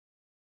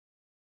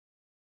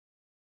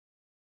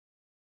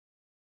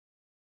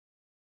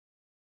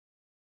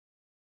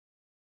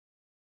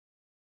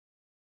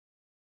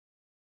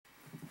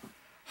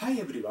Hi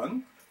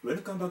everyone,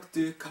 welcome back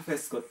to Cafe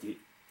Scotty.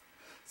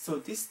 So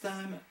this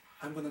time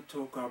I'm gonna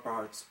talk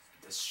about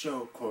the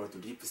show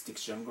called Lipstick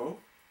Jungle,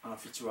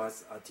 which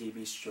was a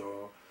TV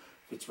show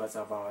which was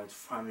about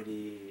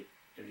family,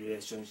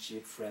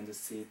 relationship,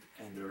 friendship,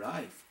 and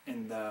life.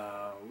 And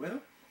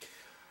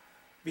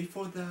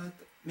before that,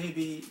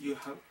 maybe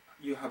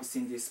you have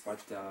seen this, but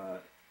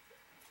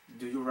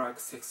do you like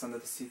Sex and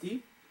the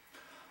City?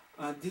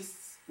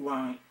 This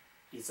one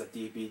is a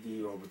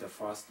DVD of the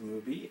first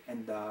movie,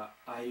 and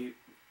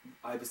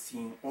I've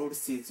seen all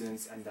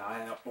seasons, and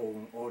I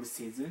own all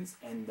seasons,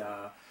 and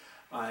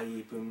I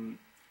even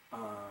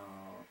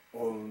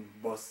own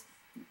both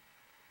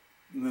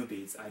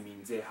movies. I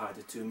mean, they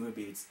had two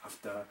movies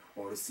after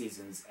all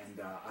seasons, and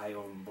I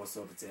own both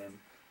of them,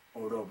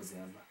 all of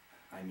them.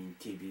 I mean,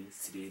 TV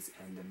series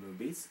and the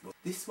movies.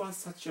 This was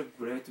such a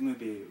great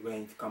movie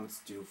when it comes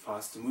to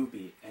first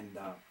movie, and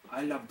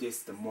I love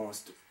this the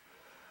most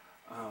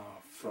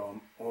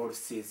from all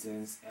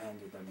seasons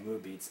and the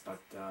movies. But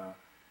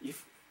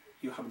if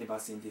you have never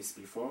seen this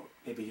before,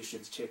 maybe you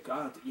should check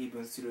out.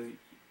 Even though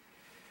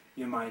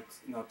you might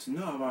not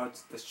know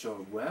about the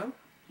show well,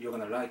 you're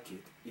gonna like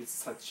it. It's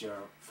such a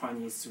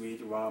funny,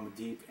 sweet, warm,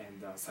 deep,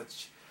 and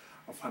such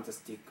a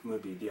fantastic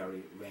movie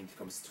really when it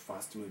comes to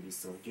first movie,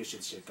 so you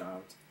should check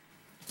out.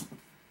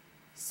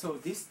 So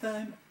this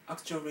time,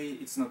 actually,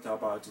 it's not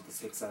about the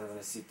Sex and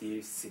the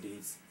City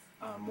series,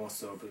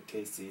 most of the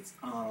cases.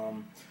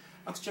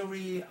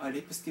 Actually,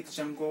 Lipstick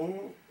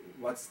Jungle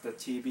was the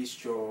TV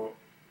show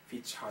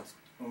which had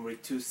only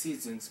 2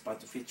 seasons,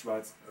 but which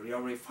was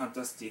really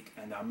fantastic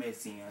and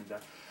amazing, and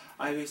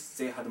I wish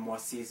they had more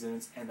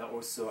seasons, and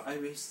also I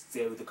wish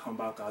they would come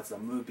back as a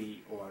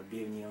movie or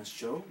reunion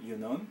show, you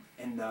know.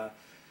 And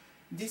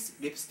this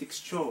Lipstick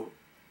show,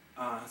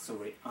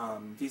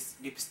 this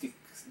Lipstick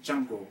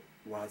Jungle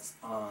was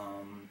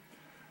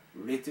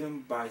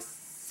written by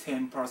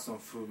same person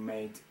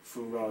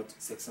who wrote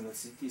Sex and the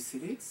City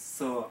series.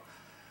 So,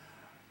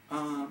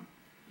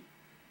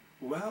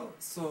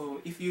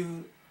 so if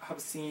you have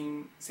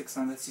seen Sex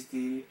and the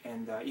City,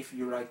 and if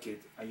you like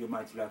it, you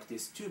might like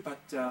this too.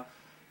 But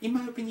in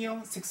my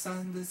opinion, Sex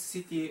and the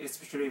City,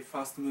 especially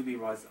first movie,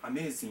 was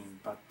amazing,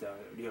 but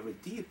really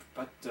deep.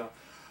 But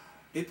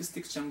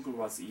Lipstick Jungle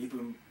was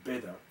even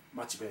better,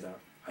 much better.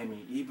 I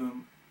mean,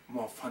 even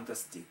more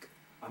fantastic,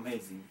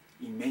 amazing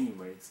in many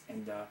ways.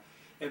 And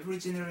every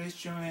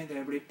generation and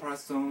every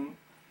person,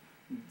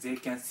 they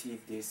can see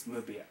this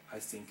movie, I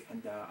think.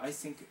 And I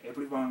think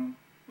everyone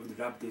would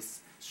love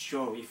this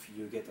show if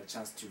you get a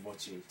chance to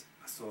watch it.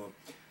 So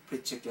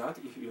please check it out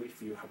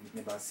if you have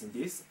never seen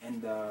this.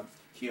 And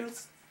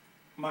here's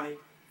my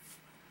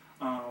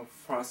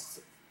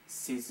first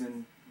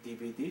season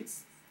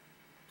DVDs.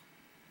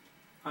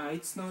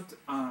 It's not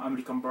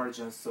American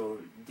version, so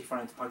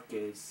different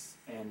package,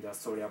 and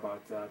sorry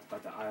about that,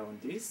 but I own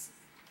this.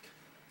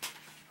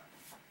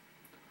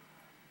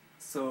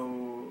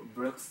 So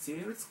Brooke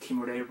Shields,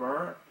 Kim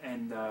Raver,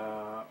 and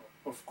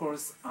of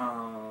course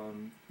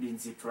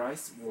Lindsay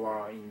Price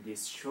were in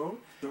this show,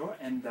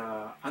 and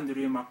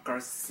Andrew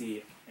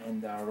McCarthy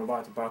and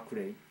Robert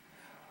Buckley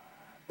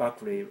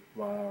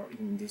were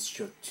in this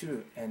show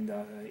too, and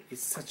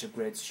it's such a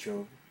great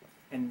show.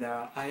 And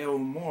I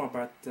own more,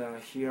 but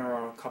here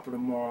are a couple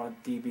more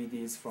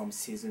DVDs from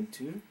season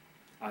 2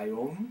 I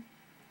own.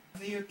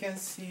 As you can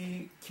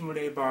see, Kim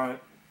Raver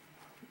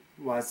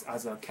was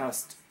as a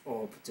cast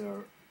of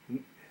the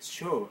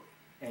show,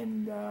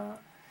 and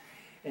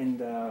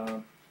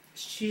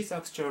she's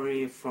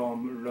actually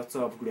from lots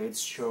of great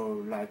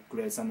shows like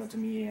Grey's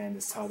Anatomy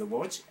and Third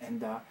Watch,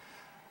 and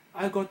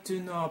I got to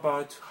know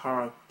about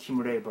her, Kim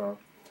Raver,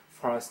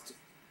 first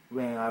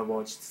when I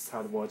watched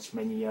Third Watch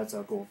many years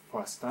ago,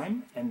 first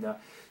time, and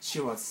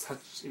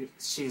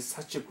she's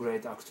such a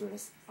great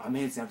actress,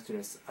 amazing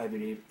actress, I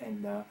believe,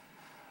 and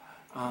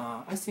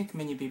I think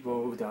many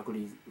people would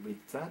agree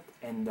with that,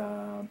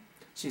 and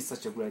she's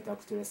such a great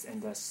actress,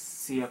 and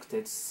she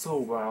acted so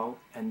well,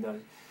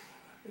 and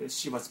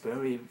she was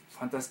very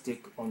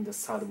fantastic on the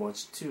Third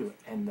Watch too,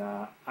 and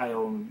I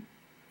own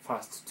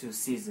first 2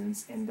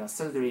 seasons, and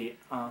thirdly,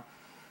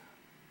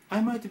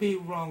 I might be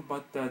wrong,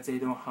 but they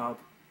don't have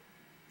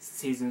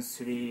season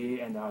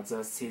 3 and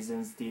other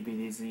seasons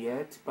DVDs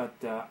yet, but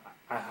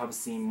I have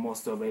seen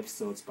most of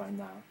episodes by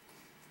now.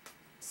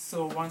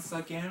 So once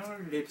again,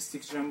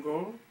 Lipstick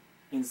Jungle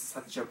is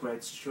such a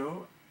great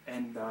show,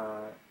 and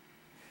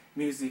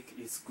music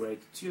is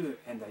great too,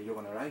 and you're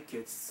gonna like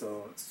it.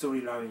 So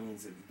storyline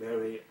is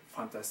very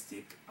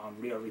fantastic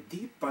and really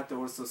deep, but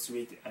also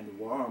sweet and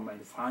warm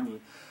and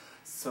funny.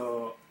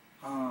 So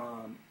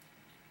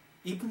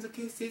even the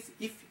cases,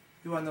 if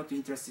you are not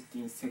interested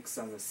in Sex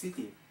and the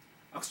City,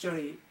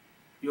 actually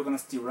you're gonna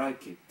still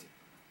like it.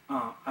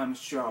 I'm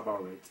sure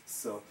about it.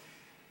 So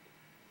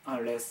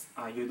unless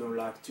you don't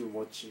like to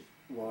watch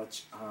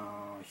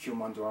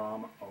human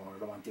drama or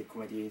romantic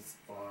comedies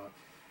or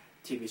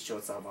TV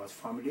shows about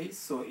families,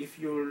 so if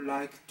you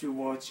like to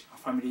watch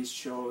family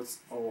shows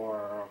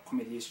or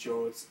comedy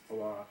shows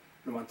or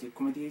romantic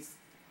comedies,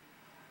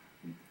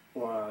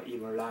 or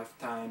even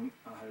Lifetime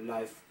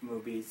life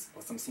movies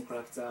or something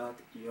like that,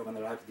 you're gonna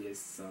like this.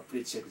 So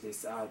please check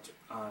this out.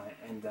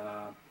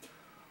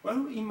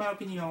 Well, in my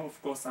opinion,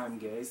 of course, I'm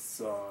gay.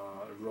 So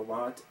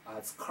Robert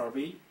as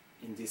Kirby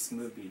in this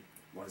movie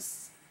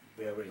was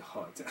very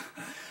hot.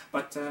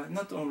 But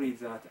not only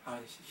that,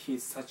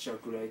 he's such a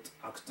great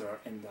actor,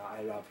 and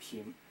I love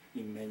him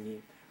in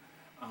many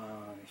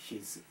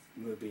his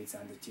movies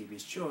and TV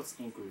shows,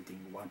 including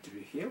One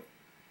Tree Hill.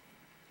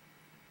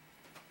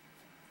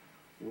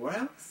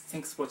 Well,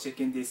 thanks for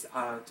checking this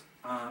out.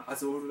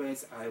 As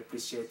always, I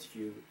appreciate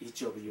you,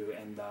 each of you,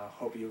 and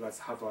hope you guys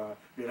have a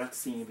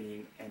relaxing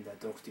evening, and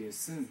talk to you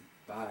soon.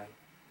 Bye.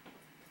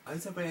 By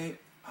the way,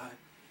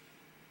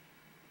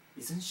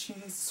 isn't she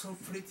so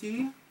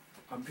pretty?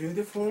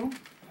 Beautiful?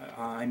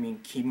 I mean,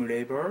 Kim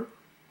Labor.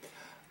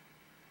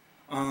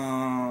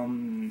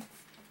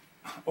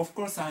 Of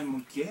course,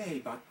 I'm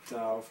gay, but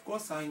of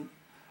course,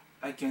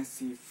 I can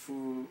see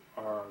who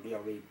are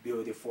really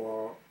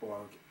beautiful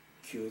or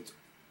cute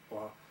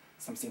or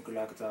something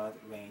like that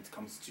when it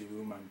comes to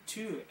women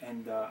too.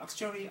 And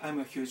actually, I'm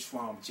a huge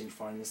fan of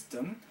Jennifer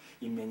Aniston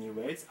in many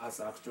ways, as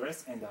an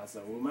actress and as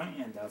a woman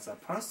and as a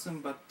person.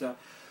 But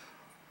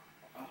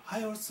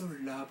I also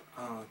love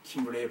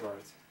Kim Labor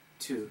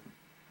too.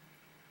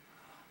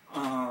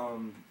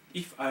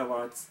 If I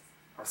was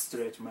a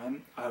straight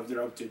man, I would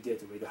love to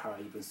date with her,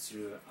 even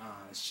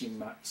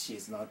though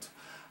she's not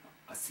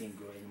a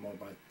single anymore.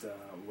 But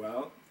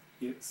well,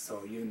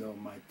 so you know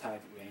my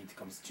type when it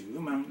comes to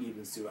women,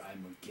 even though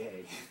I'm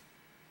gay.